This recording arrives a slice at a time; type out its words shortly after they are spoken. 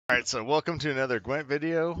Alright, so welcome to another Gwent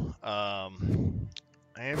video. I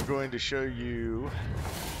am going to show you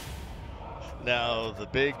now the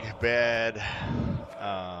big bad,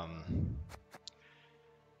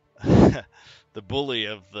 the bully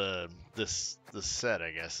of this set,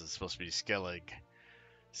 I guess, is supposed to be Skellige.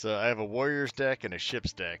 So I have a Warriors deck and a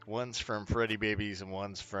Ships deck. One's from Freddy Babies and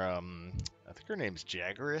one's from, I think her name's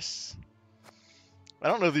Jaggeris. I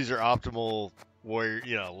don't know if these are optimal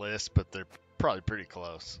Warrior, lists, but they're probably pretty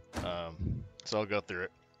close. So I'll go through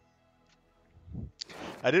it.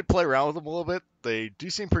 I did play around with them a little bit. They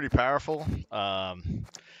do seem pretty powerful. So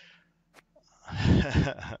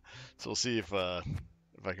we'll see if I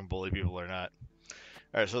can bully people or not.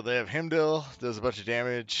 All right, so they have Himdil, does a bunch of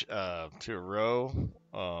damage to a row.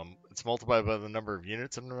 It's multiplied by the number of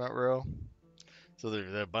units in that row. So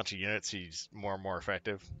there's a bunch of units. He's more and more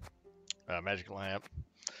effective. Magic Lamp.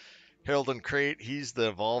 Herald and Crate. He's the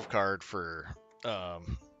evolve card for.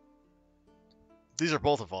 These are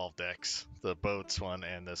both evolved decks, the boats one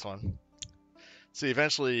and this one. So he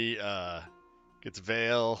eventually gets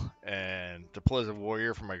Veil and deploys a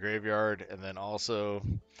warrior from my graveyard, and then also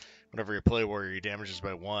whenever you play a warrior, he damages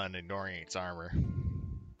by 1, ignoring its armor.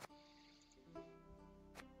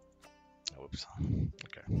 Whoops.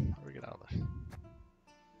 Okay, how do we get out of this?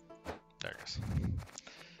 There it goes.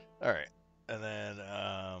 Alright, and then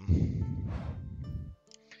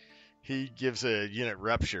he gives a unit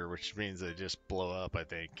rupture, which means they just blow up, I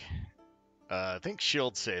think. I think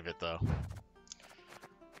shields save it, though.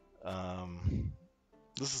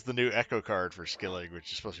 This is the new Echo card for Skellige,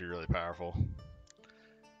 which is supposed to be really powerful.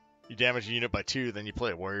 You damage a unit by 2, then you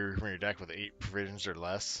play a warrior from your deck with 8 provisions or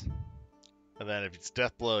less. And then if it's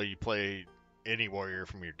Death Blow, you play any warrior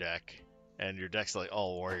from your deck. And your deck's like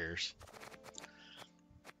all warriors.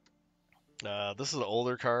 This is an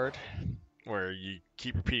older card where you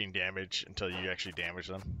keep repeating damage until you actually damage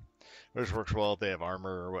them, which works well if they have armor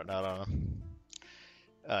or whatnot on them.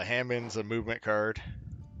 Hammond's a movement card.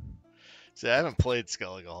 See, I haven't played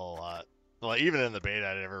Skellige a whole lot. Well, even in the beta,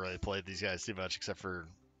 I never really played these guys too much, except for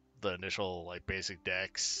the initial basic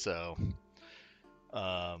decks. So,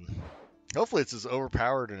 hopefully it's as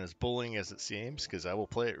overpowered and as bullying as it seems, because I will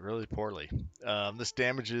play it really poorly. This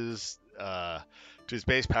damages to his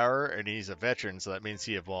base power, and he's a veteran, so that means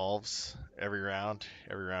he evolves every round.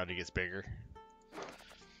 Every round he gets bigger.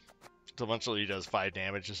 So eventually he does 5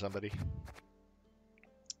 damage to somebody.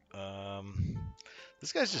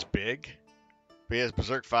 This guy's just big. But he has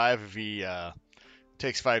Berserk 5. If he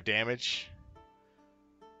takes 5 damage,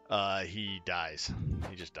 he dies.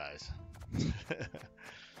 He just dies.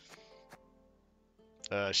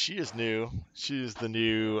 She is new. She is the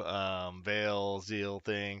new Veil Zeal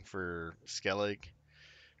thing for Skellige.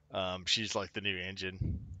 She's like the new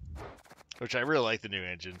engine, which I really like the new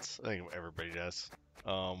engines. I think everybody does.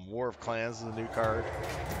 War of Clans is a new card.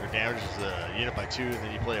 Your damage is a unit by 2, and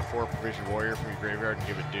then you play a 4 provision warrior from your graveyard and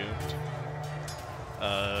give it doomed.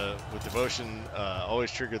 With devotion,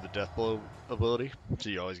 always trigger the death blow ability, so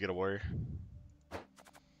you always get a warrior.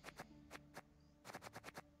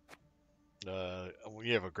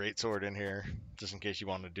 You have a great sword in here, just in case you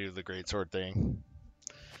want to do the great sword thing.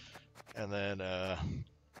 And then,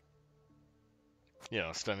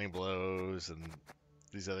 stunning blows, and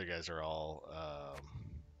these other guys are all,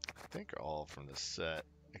 I think, are all from this set,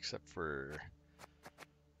 except for,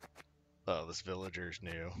 oh, this villager's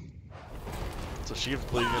new. So she gives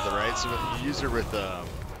bleeding to the right, so you use her with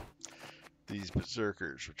these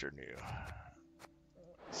berserkers, which are new.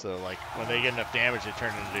 So, when they get enough damage, they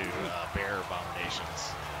turn into bear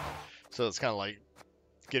abominations. So it's kind of like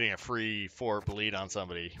getting a free 4 bleed on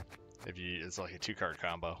somebody. It's like a 2-card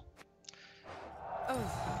combo.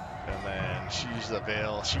 Oh. And then she's a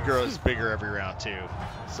Veil. She grows bigger every round too.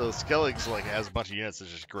 So Skellige's has a bunch of units that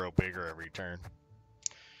just grow bigger every turn.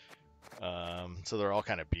 So they're all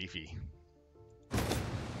kind of beefy.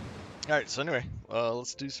 Alright, so anyway,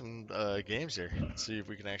 let's do some games here. Let's see if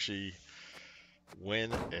we can actually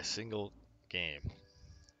win a single game.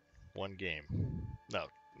 One game. No,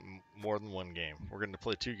 more than one game. We're going to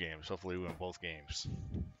play 2 games. Hopefully we win both games.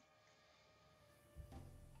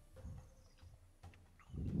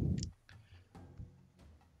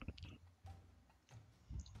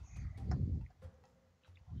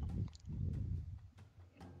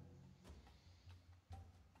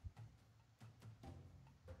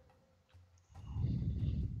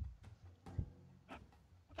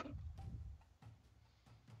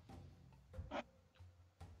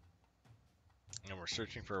 And we're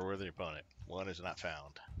searching for a worthy opponent. One is not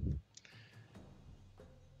found.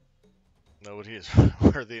 Nobody is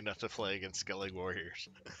worthy enough to play against Skellige Warriors.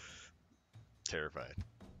 Terrified.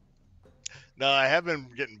 No, I have been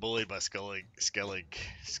getting bullied by Skellige. I think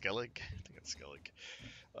it's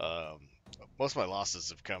Skellige. Most of my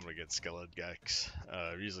losses have come against Skellige guys.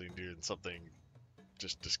 Usually doing something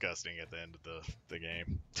just disgusting at the end of the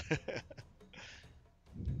game.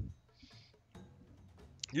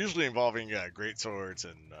 Usually involving great swords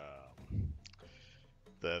and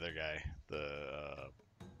the other guy, the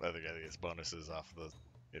other guy that gets bonuses off of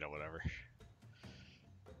the, whatever.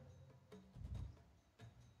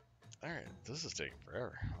 Alright, this is taking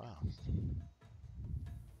forever. Wow.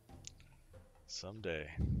 Someday.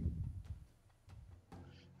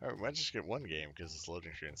 Alright, we might just get one game because this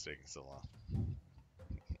loading screen's taking so long.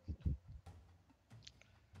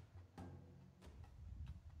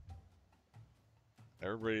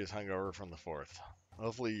 Everybody is hungover from the 4th.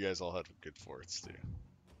 Hopefully you guys all had good 4ths too.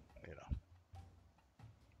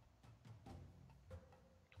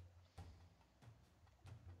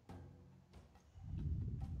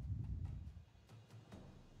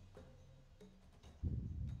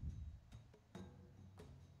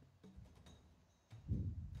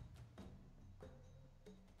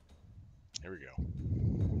 Here we go.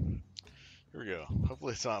 Here we go.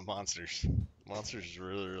 Hopefully it's not Monsters. Monsters is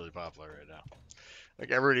really, really popular right now. Like,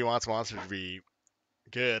 everybody wants Monsters to be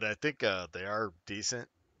good. I think they are decent.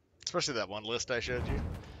 Especially that one list I showed you.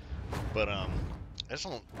 But, I just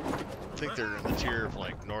don't think they're in the tier of,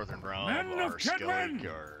 like, Northern Realm or Skellige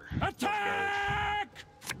or Attack!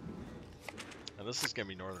 And this is going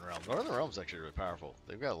to be Northern Realm. Northern Realm's actually really powerful.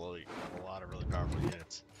 They've got a lot of really powerful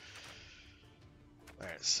units.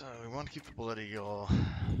 Alright, so we want to keep the Blood Eagle. I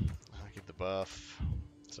want to keep the buff.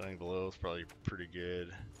 Stunning Blow is probably pretty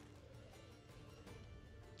good.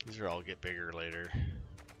 These are all get bigger later.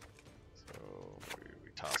 So we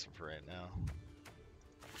toss them for right now.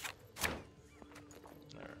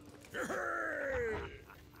 Alright.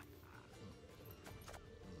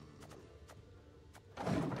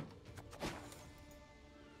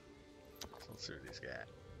 So let's see what these got.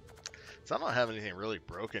 So I don't have anything really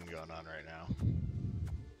broken going on right now.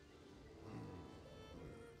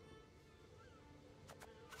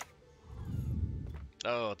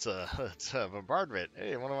 Oh, it's a bombardment.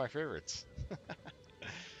 Hey, one of my favorites.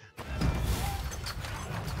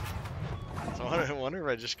 So I wonder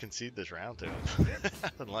if I just concede this round to him.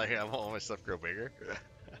 And like, have all my stuff grow bigger.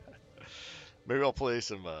 Maybe I'll play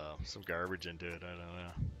some garbage into it. I don't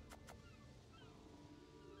know.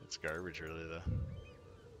 It's garbage, really, though.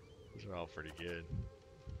 These are all pretty good.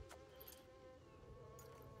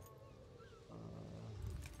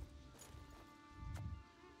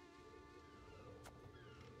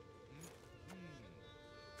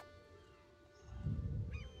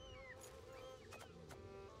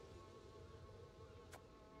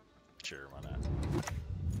 Sure, why not?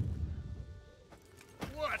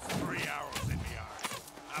 What's 3 arrows in the eye?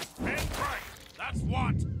 A pin break! That's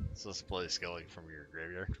what! So let's play Skellige from your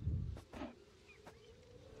graveyard.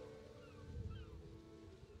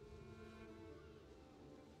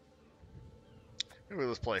 Maybe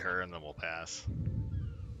let's play her and then we'll pass.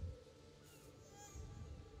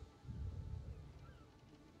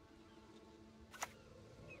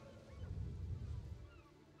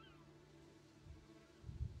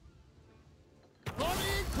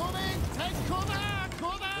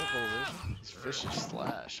 Vicious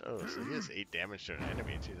Slash. Oh, so he has 8 damage to an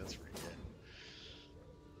enemy too. That's pretty good.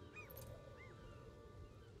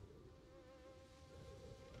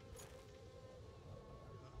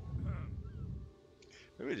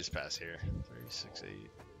 Maybe we just pass here. 3, 6, 8,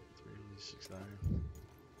 3, 6, 9.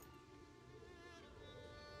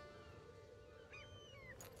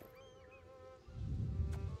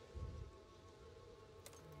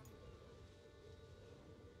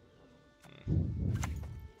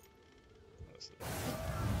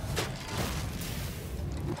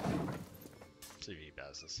 See if he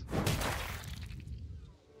passes.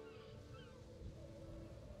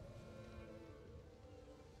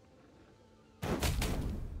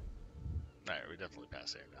 Alright, we definitely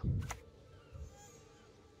pass here now.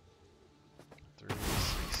 3,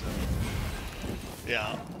 6, 7.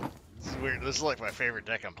 Yeah, it's weird. This is like my favorite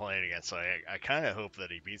deck I'm playing against, so I kind of hope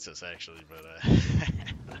that he beats us actually, but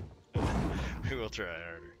we will try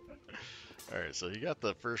harder. Alright, so you got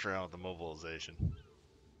the first round with the mobilization.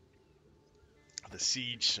 The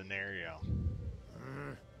siege scenario.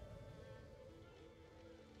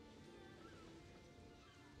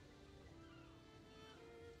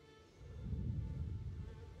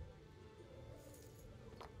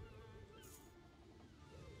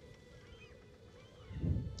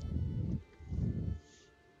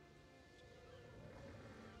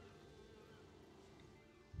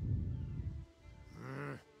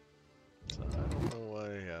 So I don't know why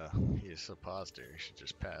he is so paused here. He should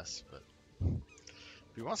just pass, but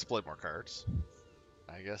if he wants to play more cards,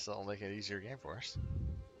 I guess that'll make it an easier game for us.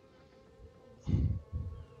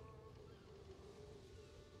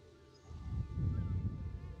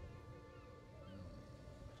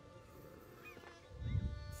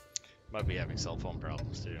 Might be having cell phone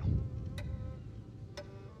problems too.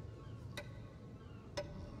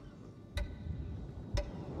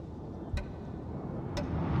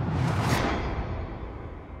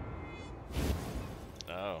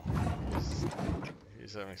 Oh,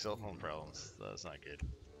 he's having cell phone problems. That's not good.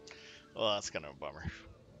 Well, that's kind of a bummer.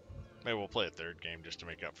 Maybe we'll play a third game just to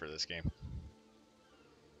make up for this game.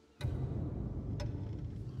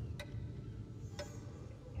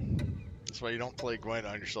 That's why you don't play Gwent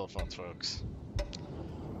on your cell phones, folks.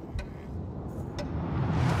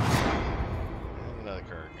 And another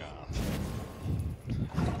card gone.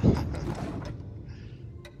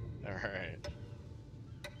 Alright.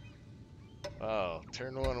 Oh,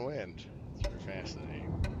 turn one wind. It's pretty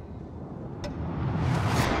fascinating.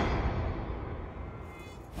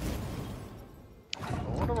 I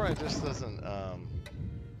wonder why it just doesn't,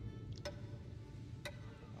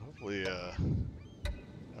 hopefully, I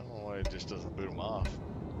don't know why it just doesn't boot them off.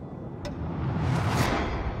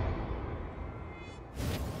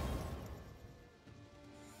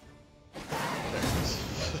 There it is.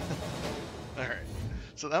 Alright,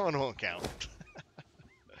 so that one won't count.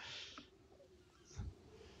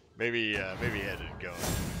 Maybe he had to go and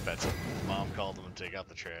fetch him. Mom called him and take out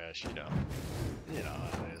the trash, you know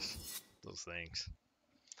how it is. Those things.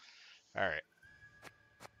 Alright.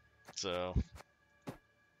 So,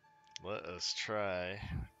 let us try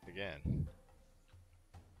again.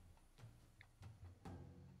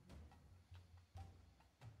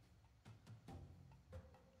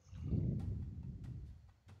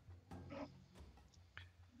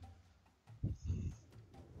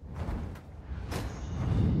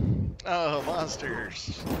 Oh,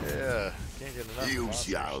 monsters! Yeah, can't get enough. You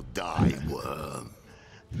shall die, worm.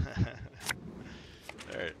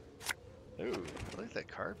 Alright. Ooh, I like that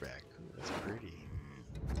card back. Ooh, that's pretty.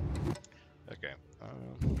 Okay.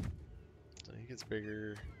 So he gets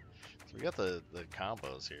bigger. So we got the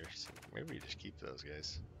combos here. So maybe we just keep those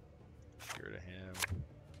guys. Get rid of him.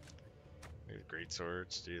 Maybe the great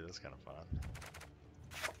swords, dude. That's kind of fun.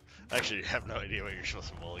 Actually, you have no idea what you're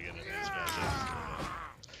supposed to mulligan in these matchups.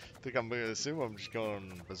 I think I'm going to assume I'm just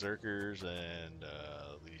going berserkers and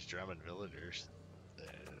these Drummond villagers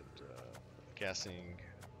and casting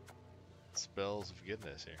spells of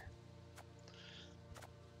goodness here.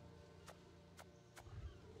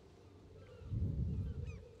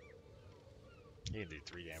 You can do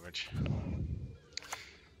 3 damage.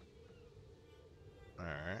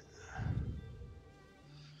 Alright.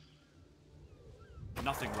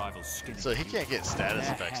 Nothing rivals skin. So he can't get status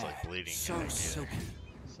effects like bleeding. So silky.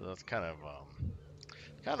 So that's kind of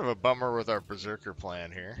a bummer with our berserker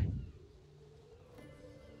plan here.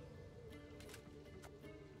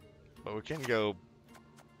 But we can go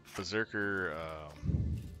berserker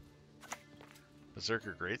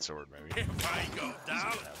greatsword maybe. If I go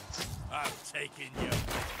down, I'm taking you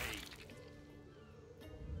with me.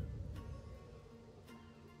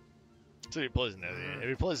 So he plays another unit. If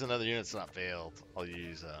he plays another unit that's not failed, I'll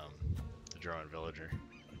use the Drummond villager.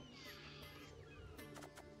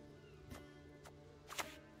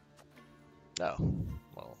 No.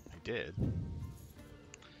 Well, he did.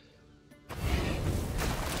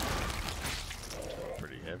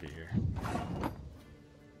 Pretty heavy here.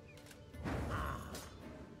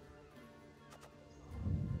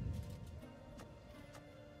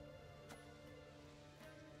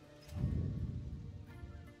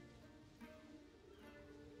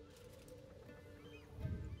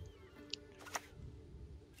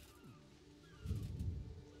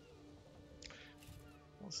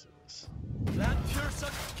 Let's do this. Plan Pierce,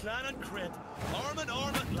 plan and crit. Arm at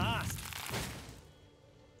last.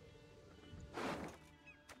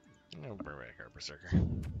 I'll bring back our berserker.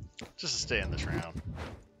 Just to stay in this round.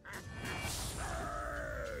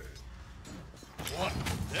 What?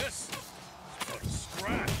 This? But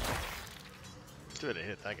scratch. Do it to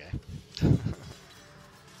hit that guy. See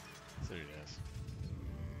what he does.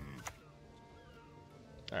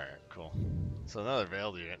 Alright, cool. So another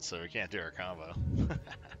veiled unit, so we can't do our combo.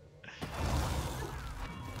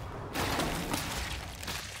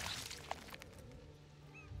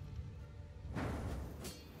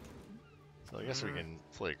 So I guess we can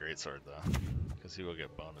play greatsword though, because he will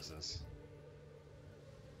get bonuses.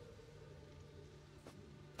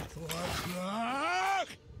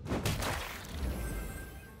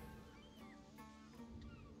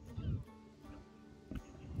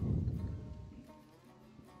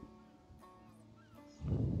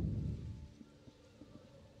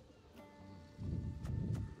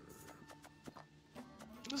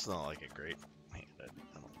 This is not like a great handed, I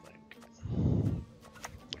don't think.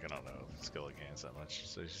 Like, I don't know if Skellige gains that much.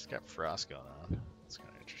 So he's just got Frost going on. That's kind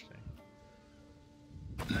of interesting.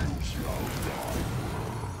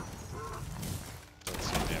 Let's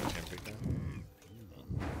see damage him big time.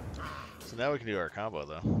 So now we can do our combo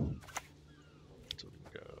though. So we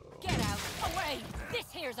can go. Get out! Away!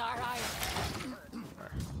 This here's our iron!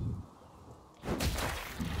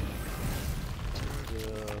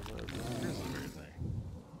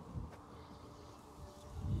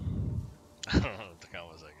 I don't know if the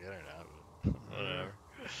combos I get or not, but whatever.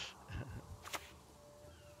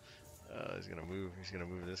 He's gonna move. He's gonna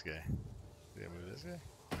move this guy. He's gonna move this guy.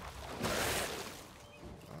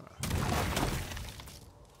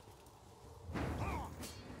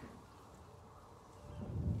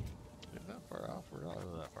 Isn't that far off? We're not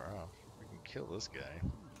really that far off. We can kill this guy.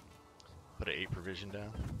 Put an 8 provision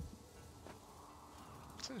down.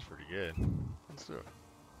 Seems pretty good. Let's do it.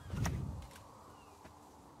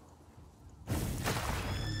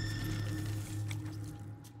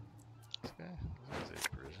 This guy? This guy's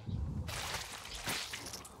 8 provision.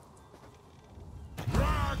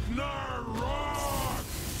 Ragnarok!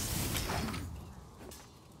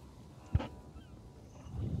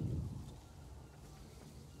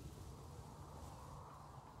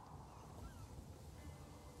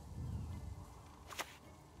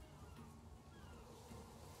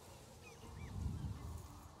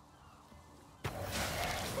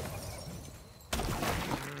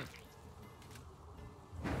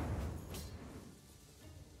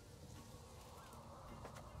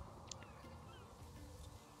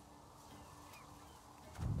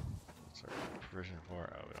 Sorry, provision 4.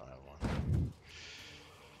 Oh, we don't have one.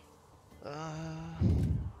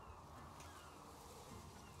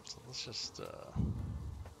 So let's just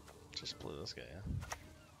play this guy, yeah?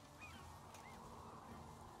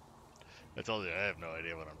 I told you I have no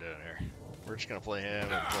idea what I'm doing here. We're just gonna play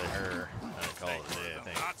him and play her and call it a day, I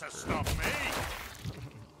think. Not to stop me!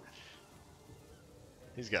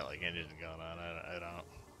 He's got like engines going on. I don't.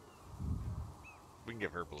 We can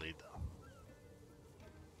give her bleed though.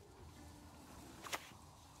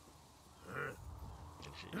 And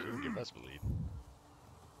she can give us bleed.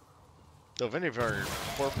 So if any of our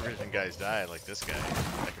 4 provision guys die, like this guy,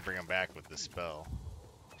 I can bring him back with this spell.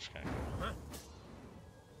 Which is kind of cool.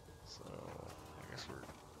 So I guess we're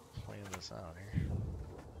playing this out here.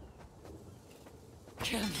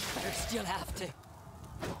 Kill me, but I still have to.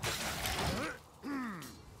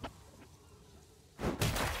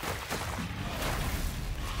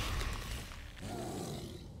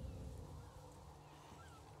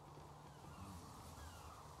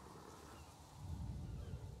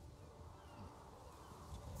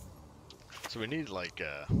 So we need like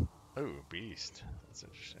oh, beast. That's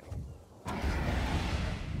interesting.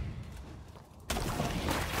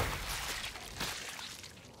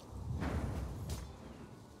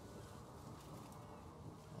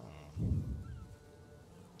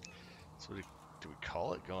 So do we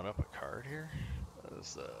call it going up a card here? That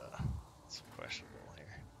is it's questionable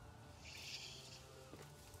here.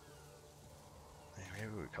 Yeah,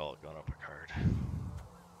 maybe we call it going up a card.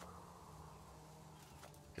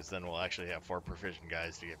 Because then we'll actually have 4 proficient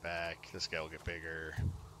guys to get back. This guy will get bigger.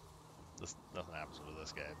 Nothing happens with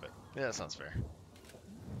this guy, but yeah, that sounds fair.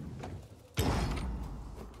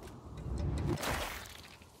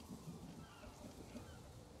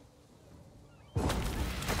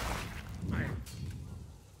 Okay.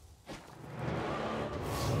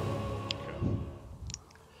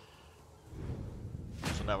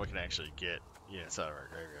 So now we can actually get units out of our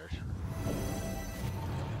graveyard.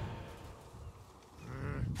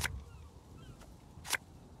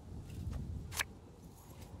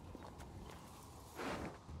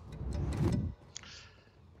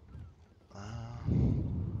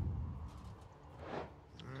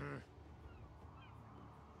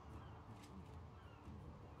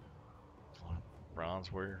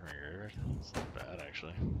 Bronze Warrior from your graveyard. It's not bad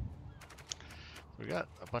actually. We got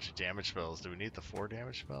a bunch of damage spells. Do we need the 4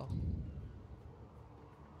 damage spell?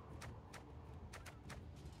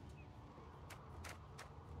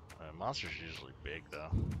 Monsters are usually big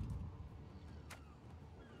though.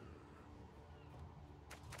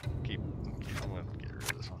 I'm gonna get rid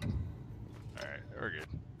of this one. Alright, we're good.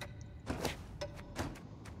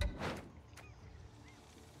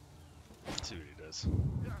 Let's see what he does.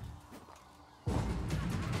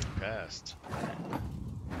 Passed.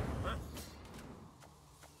 Right.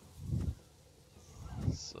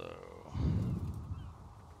 So,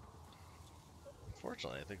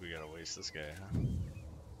 unfortunately, I think we gotta waste this guy, huh?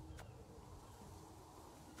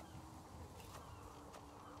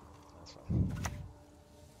 That's fine.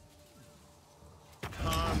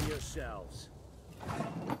 yourselves.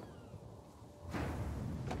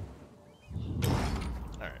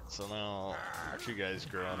 Alright, so now our two guys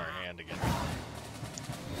grow on our hand again.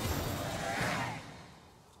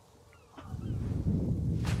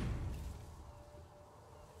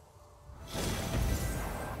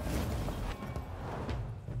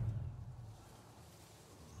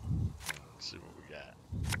 Let's see what we got.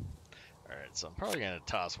 Alright, so I'm probably going to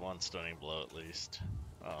toss one stunning blow at least.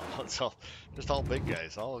 Oh, it's all, just all big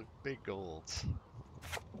guys, all big golds.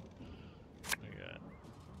 We got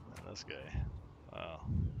this guy. Wow.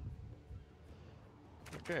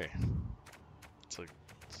 Okay. It's a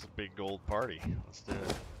big gold party. Let's do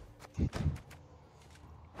it.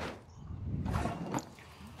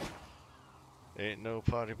 Ain't no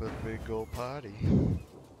party but a big gold party.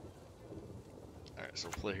 Alright, so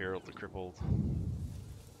we'll play here with the crippled.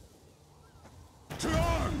 To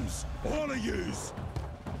arms, all of yous!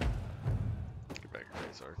 Get back your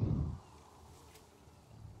razor.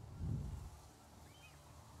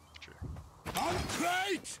 Sure. On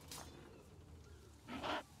crate!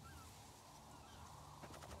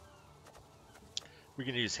 We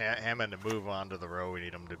can use Hammond to move on to the row we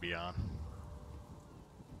need him to be on.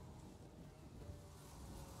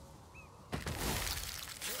 There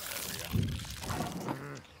we go.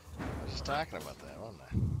 I was just talking about that, wasn't I?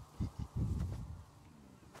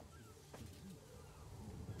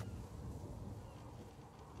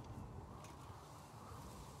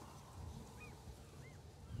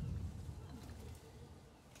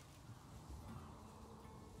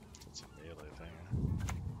 It's a melee thing.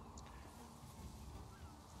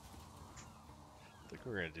 I think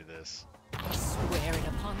we're gonna do this. I swear it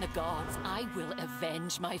upon the gods, I will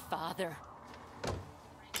avenge my father.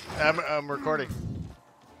 I'm recording.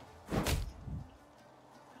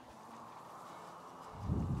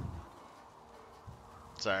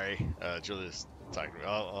 Sorry, Julia's talking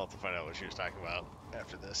about. I'll have to find out what she was talking about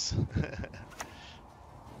after this.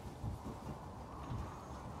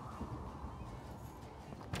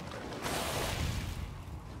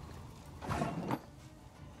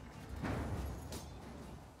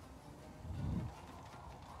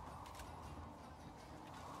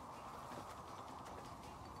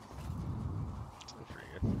 Still pretty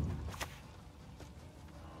good.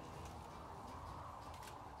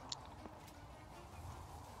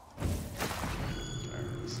 Alright,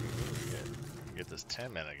 let's see what we get. We can get this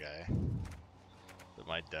 10-mana guy that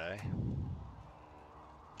might die.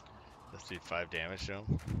 Let's do 5 damage to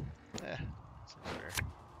him. Eh, seems fair.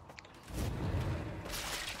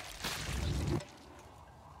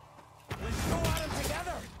 Let's go at him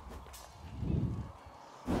together!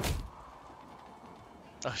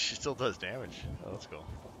 Oh, she still does damage. Oh, that's cool.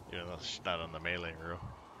 Even though she's not on the melee row.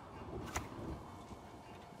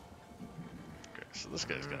 Okay, so this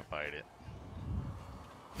guy's gonna bite it.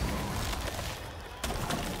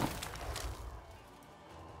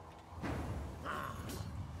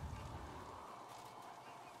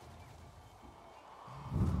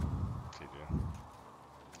 What's he doing?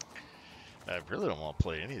 I really don't want to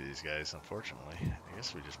play any of these guys, unfortunately. I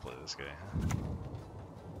guess we just play this guy, huh?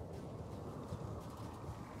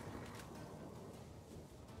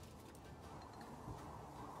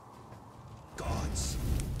 Gods,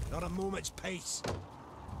 not a moment's peace.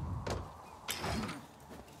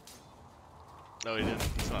 No, he didn't.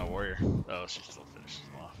 He's not a warrior. Oh, she still finishes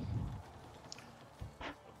him off.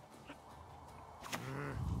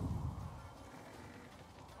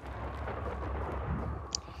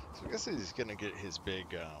 So I guess he's gonna get his big,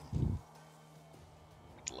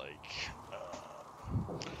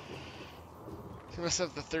 he must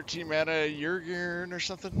have the 13 mana Jurgen or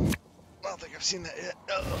something. I don't think I've seen that yet.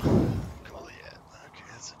 Oh, cool yet. Okay,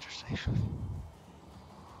 that's interesting.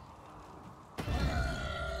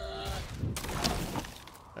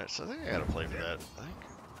 Alright, so I think I gotta play for that. I think.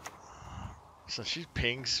 So she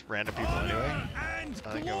pings random people anyway. I think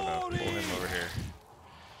I'm gonna pull him over here.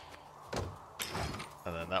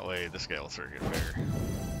 And then that way this guy will start getting bigger.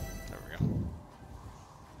 There we go.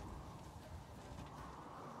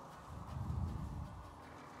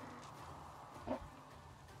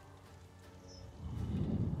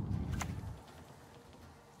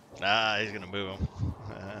 Ah, he's gonna move him.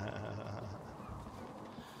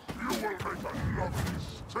 You will make a lovely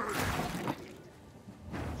stay!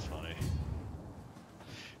 That's funny.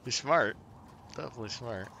 He's smart. Definitely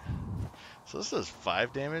smart. So this does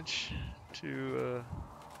 5 damage to,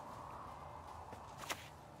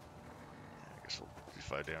 I guess we'll do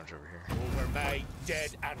 5 damage over here. Over my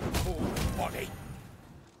dead and cold body.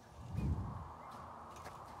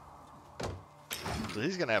 So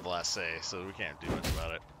he's gonna have last say, so we can't do much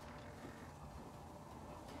about it.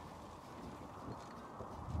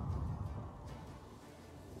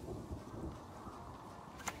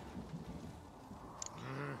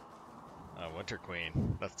 Winter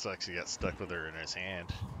Queen. That sucks. He got stuck with her in his hand.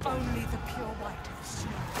 Only the pure white of the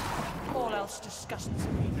snow. All else disgusts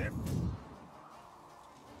me.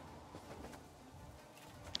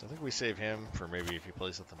 I think we save him for maybe if he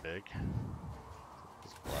plays something big.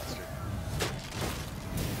 This blaster.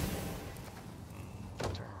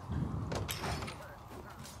 Turn.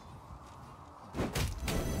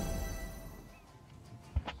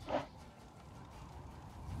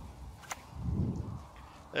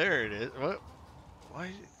 There it is. What? Why?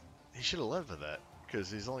 He should have led with that because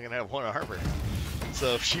he's only gonna have one armor.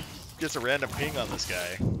 So if she gets a random ping on this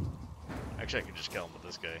guy, actually I can just kill him with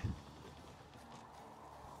this guy.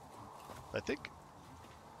 I think.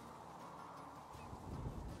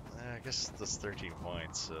 I guess that's 13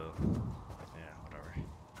 points, so yeah, whatever.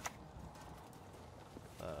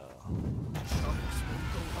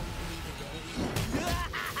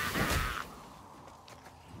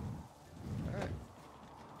 Alright.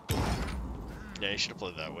 Yeah, you should have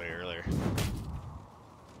played that way earlier.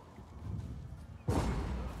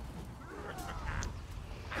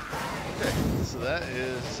 Okay, so that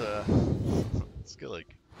is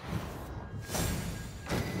Skellige.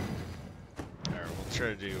 Alright, we'll try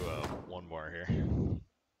to do one more here.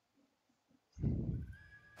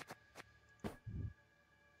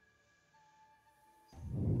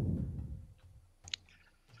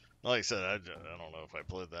 Like I said, I don't know if I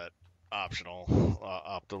played that optional,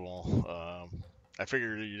 optimal. I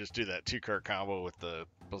figured you just do that 2-card combo with the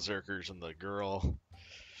berserkers and the girl.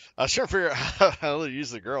 I was trying to figure out how to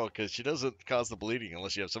use the girl because she doesn't cause the bleeding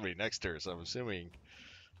unless you have somebody next to her. So I'm assuming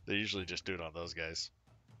they usually just do it on those guys.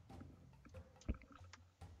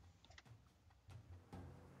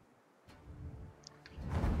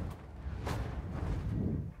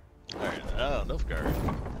 Alright, Nilfgaard.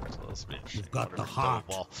 So this will be interesting. You've got the Double heart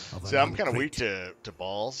ball. of See, a I'm kind of young weak to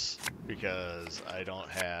balls because I don't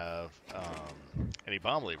have any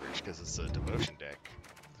bomb levers because it's a devotion deck.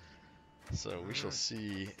 So we shall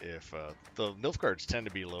see if the Nilfgaards tend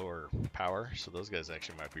to be lower power, so those guys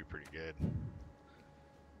actually might be pretty good.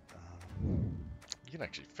 You can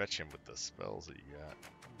actually fetch him with the spells that you got.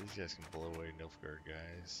 These guys can blow away Nilfgaard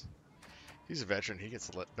guys. He's a veteran, he gets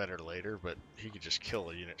better later, but he could just kill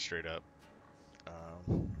a unit straight up.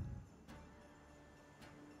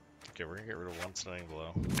 Okay, we're gonna get rid of one stunning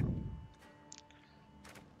blow.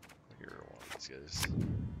 Get rid of one of these guys.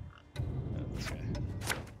 Yeah, this guy.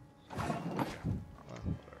 Okay. Well,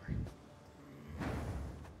 whatever.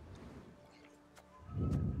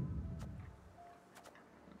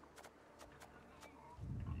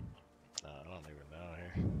 I don't even know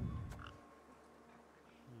here.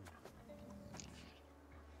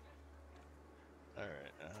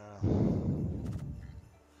 Alright,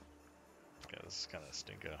 yeah, this is kind of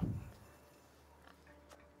stinko.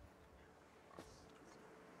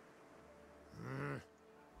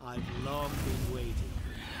 I've long been waiting.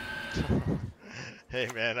 Hey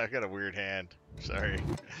man, I've got a weird hand. Sorry.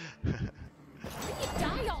 Will you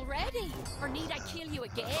die already? Or need I kill you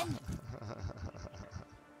again?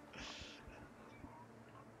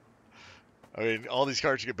 I mean, all these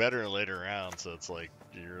cards get better in later rounds, so it's like,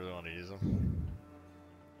 do you really want to use them?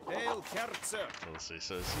 Hail, Kerzer! So let's see.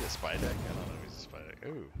 So is he a spy deck? I don't know if he's a spy deck.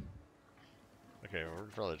 Ooh. Okay, we're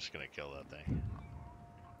probably just gonna kill that thing.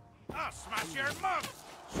 I'll smash your mug!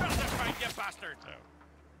 Shut the fight, you bastard! No.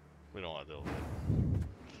 We don't want to deal with it.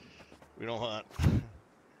 We don't want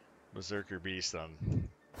Berserker Beast on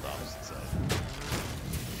the opposite side.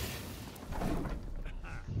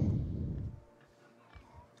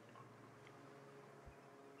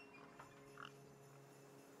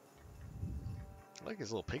 I like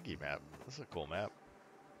his little piggy map. This is a cool map.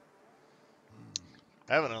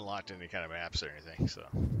 I haven't unlocked any kind of maps or anything, so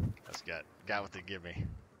that's got what they give me.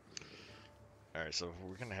 Alright, so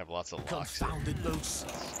we're gonna have lots of locks here. Confounded loose.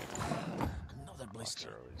 Another Locks blister.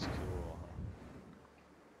 are always cool.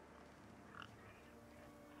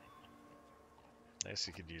 I guess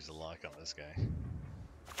you could use a lock on this guy.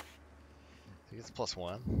 He gets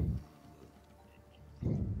 +1.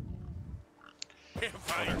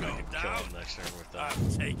 If I Wonder if go I can kill down, him next turn with that. I'm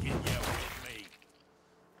taking you with me.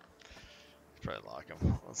 Probably lock him.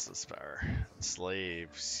 What's this power? Slave.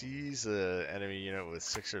 Seize an enemy unit with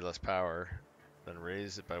 6 or less power, then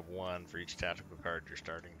raise it by 1 for each tactical card in your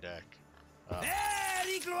starting deck. Oh,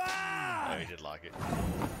 he did lock it.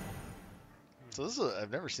 So this is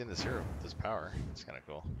I've never seen this hero with this power. It's kind of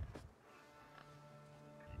cool.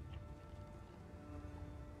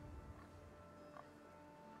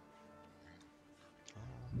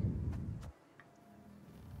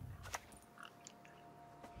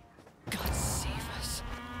 God save us.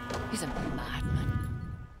 He's a madman.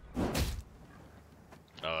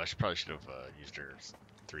 Oh, I probably should have used her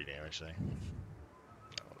 3 damage thing.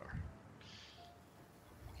 Oh, whatever.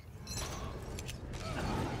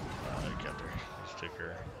 I kept her. Just took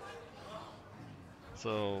her.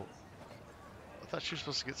 So, I thought she was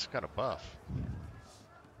supposed to get some kind of buff.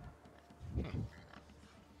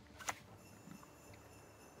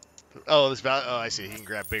 Oh, this value. Oh, I see. He can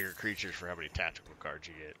grab bigger creatures for how many tactical cards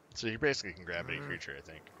you get. So he basically can grab any creature, I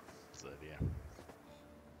think. That's the idea.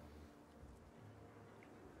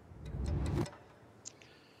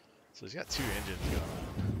 So he's got 2 engines going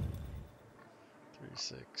on. 3,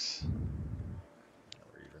 6. Now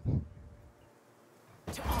we're even.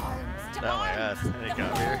 To arms! To Oh my god, arms! they The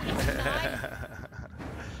got moment here. is nigh.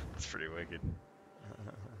 That's pretty wicked.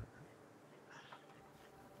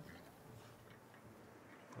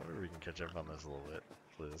 I wonder if we can catch up on this a little bit.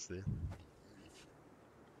 Please, dude.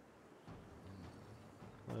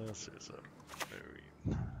 Let's see what's up. Maybe.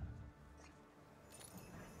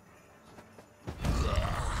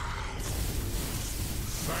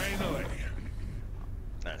 Finally.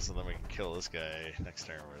 Alright, so then we can kill this guy next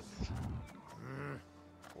turn with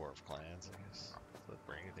War of Clans, I guess. Does that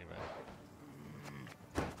bring anything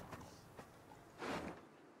back?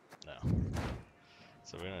 No.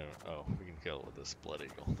 So we don't even, oh, we can kill it with this Blood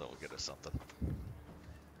Eagle. That will get us something.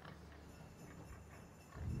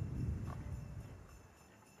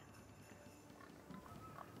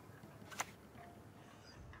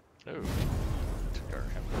 Oh, took our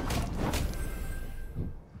hammer.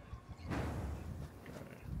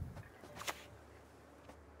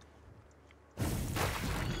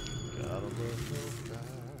 Got a little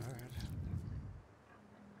guard.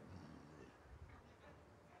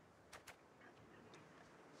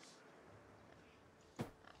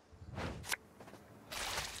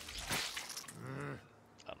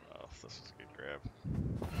 I don't know if this is a good grab.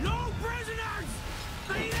 No prisoners!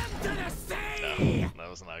 Lead them to the sea! No, that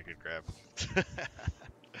was not a good grab.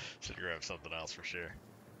 Should grab something else for sure.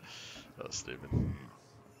 That was stupid.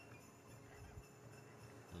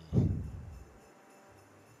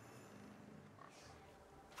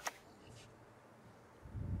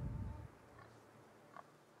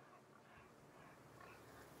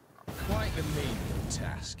 Quite the menial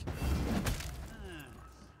task.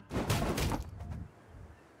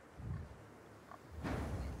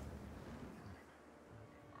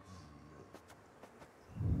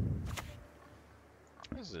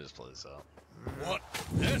 Let's just play this out. What?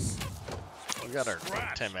 This? We got our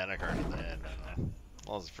Scratch. 10 mana card at the end.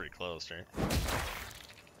 Well, it's pretty close, right?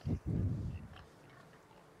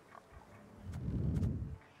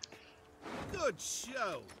 Good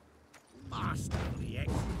show. Masterfully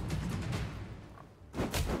excellent.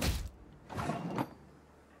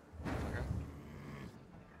 Okay.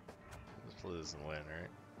 Let's play this and win,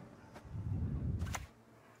 right?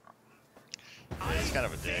 Yeah, he's kind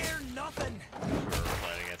of a dick. Fear nothing. Whoever we're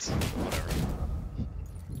playing against. Whatever.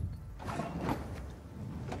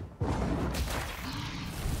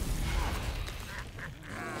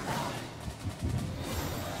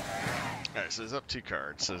 Alright, so he's up 2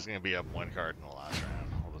 cards, so he's going to be up 1 card in the last round.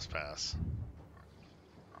 We'll just pass.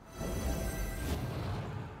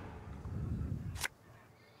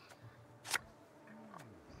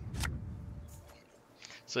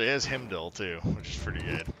 So he has Himdall too, which is pretty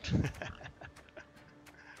good.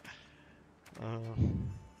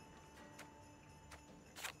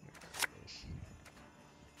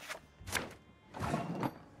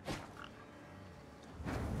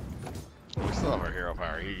 We still have our hero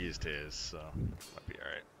power. He used his, so might be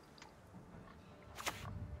alright.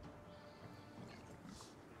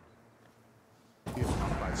 If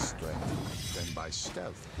not by strength, then by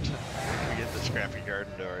stealth. We get the scrappy guard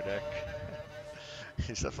into our deck.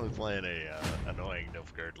 He's definitely playing a annoying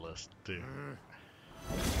Nilfgaard list too.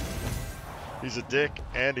 He's a dick,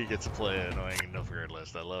 and he gets to play an annoying Nilfgaard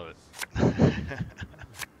list. I love it.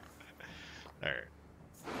 Alright.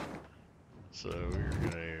 So we're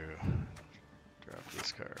gonna drop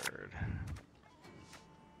this card.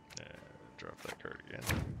 And drop that card again.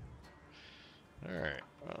 Alright,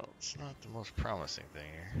 well, it's not the most promising thing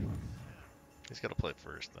here. He's got to play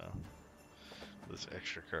first, though. This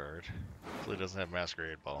extra card. Hopefully he doesn't have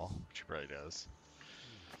Masquerade Ball, which he probably does.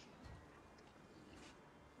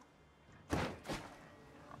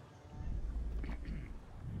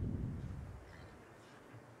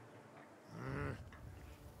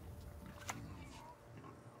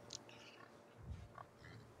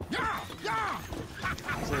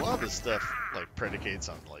 So a lot of this stuff like predicates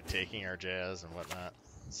on like taking our jazz and whatnot.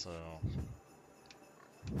 So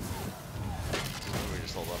we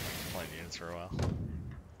just hold up and playing units for a while.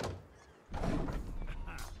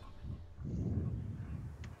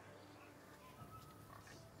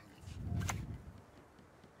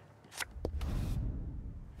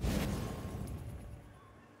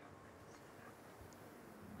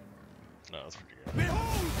 No, that's pretty good.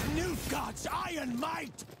 Behold, Nilfgaard's iron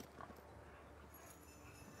might!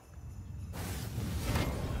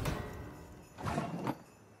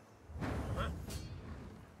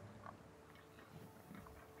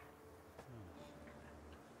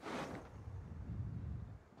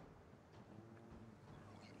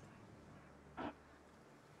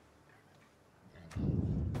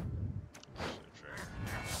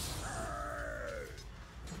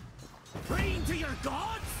 Praying to your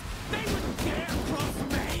gods? They wouldn't dare cross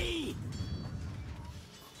me!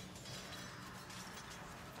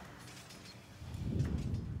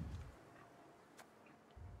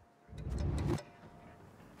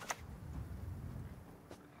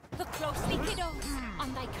 Look closely, kiddos,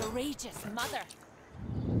 on thy courageous mother.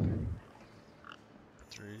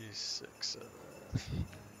 3, 6, 7.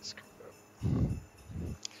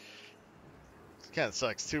 It kind of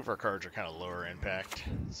sucks. 2 of our cards are kind of lower impact,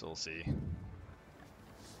 so we'll see.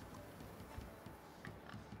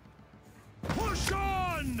 Push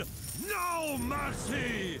on! No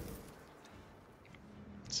mercy!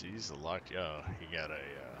 So he's the locked. Oh, he got a.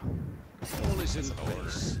 All is in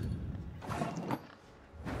place.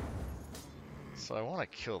 So I want to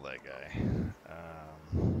kill that guy.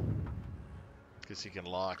 Because he can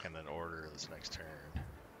lock and then order this next turn.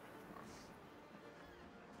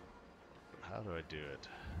 But how do I do it?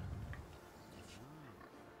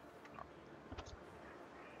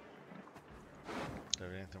 Do I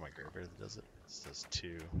have anything in my graveyard that does it? This does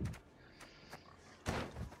 2.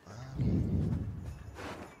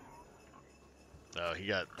 Oh, he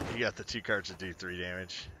got the 2 cards to do 3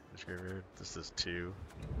 damage. His graveyard. This does 2.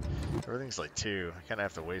 Everything's like 2. I kind of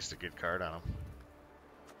have to waste a good card on him.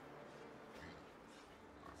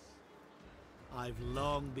 I've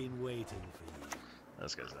long been waiting for you.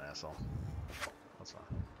 This guy's an asshole. That's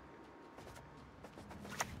fine.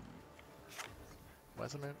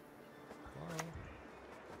 Wasn't it?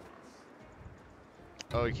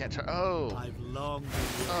 Oh, you can't try. Oh! I've long been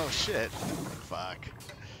waiting. Oh, shit. Fuck.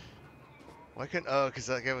 Why couldn't. Oh, because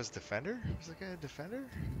that guy was defender? Was that guy a defender?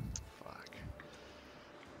 Fuck.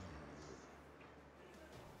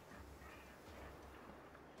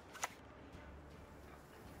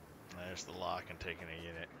 There's the lock and taking a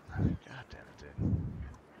unit. God damn it,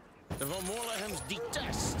 dude. The Vormorlahams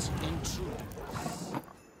detest intruders.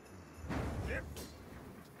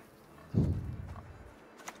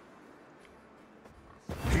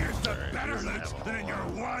 Here's the better loot than in your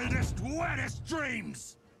wildest, wettest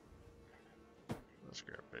dreams! Let's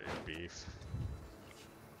grab big beef.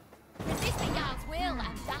 Resist the God's will,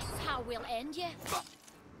 and that's how we'll end you.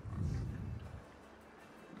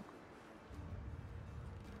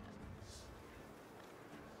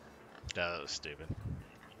 That was stupid.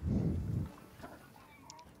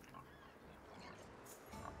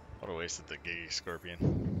 What a waste of the Gigi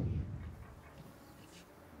Scorpion.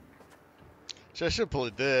 So I should have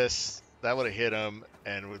played this. That would have hit him,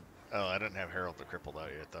 and would. Oh, I didn't have Herald to crippled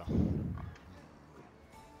out yet, though.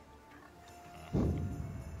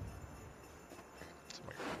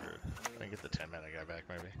 Can I get the 10-mana guy back,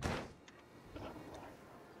 maybe?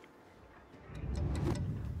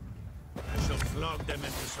 I shall flog them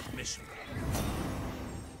into submission.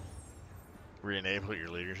 Re-enable your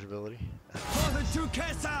leader's ability. For the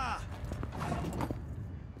Duquesa!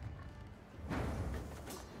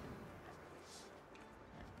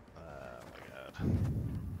 Oh my god.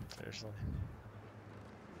 Seriously?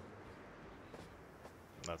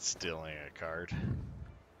 Not stealing a card.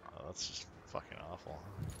 Oh, that's just fucking awful.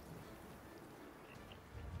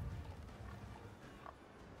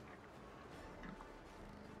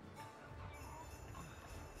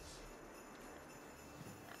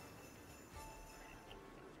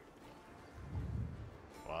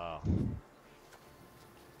 Wow.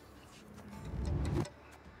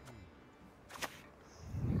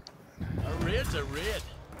 A raid's a raid.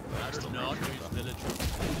 Matters not whose village.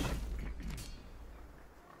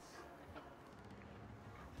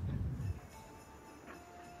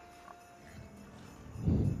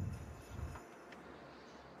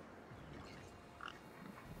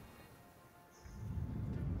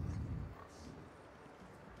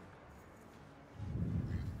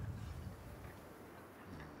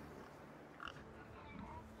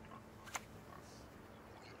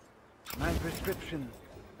 My prescription,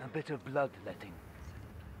 a bit of bloodletting.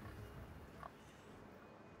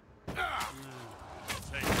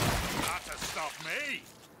 Say not to stop me!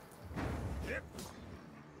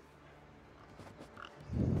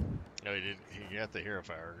 No, he didn't. He got the hero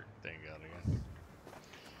fire thing out again.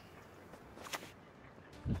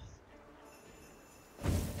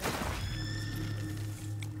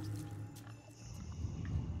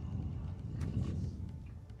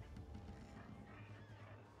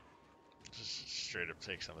 straight up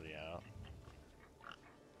take somebody out.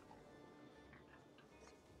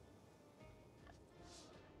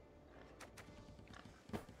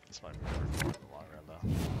 This might be worth it in the long run, though.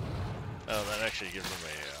 Oh, that actually gives him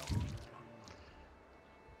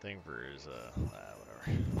a thing for his, whatever.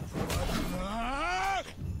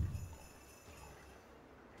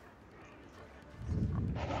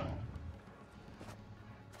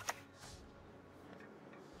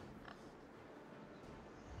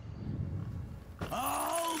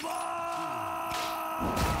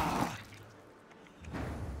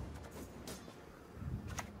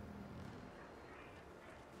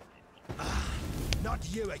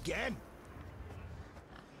 Not you again.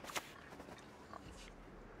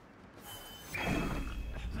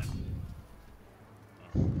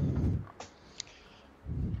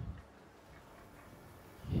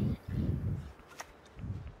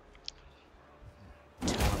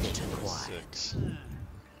 Six.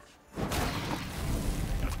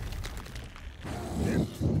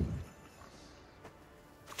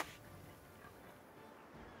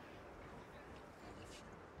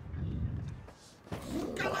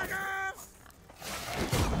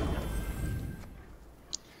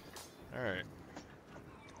 Alright.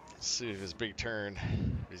 Let's see if his big turn,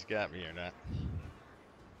 if he's got me or not.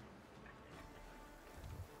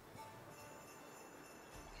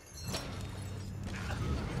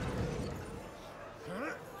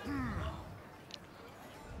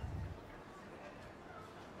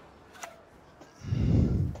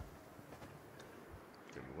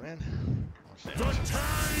 Did we win?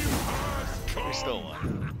 We still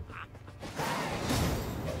won.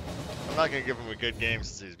 I'm not gonna give him a good game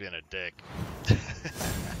since he's being a dick.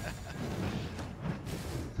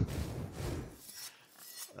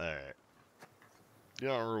 Alright. You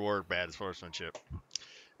don't reward bad sportsmanship.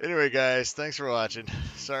 Anyway, guys, thanks for watching.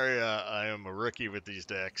 Sorry I am a rookie with these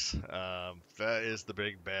decks. That is the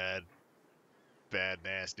big bad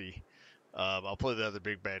nasty. I'll play the other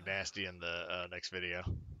big bad nasty in the next video.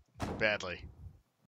 Badly.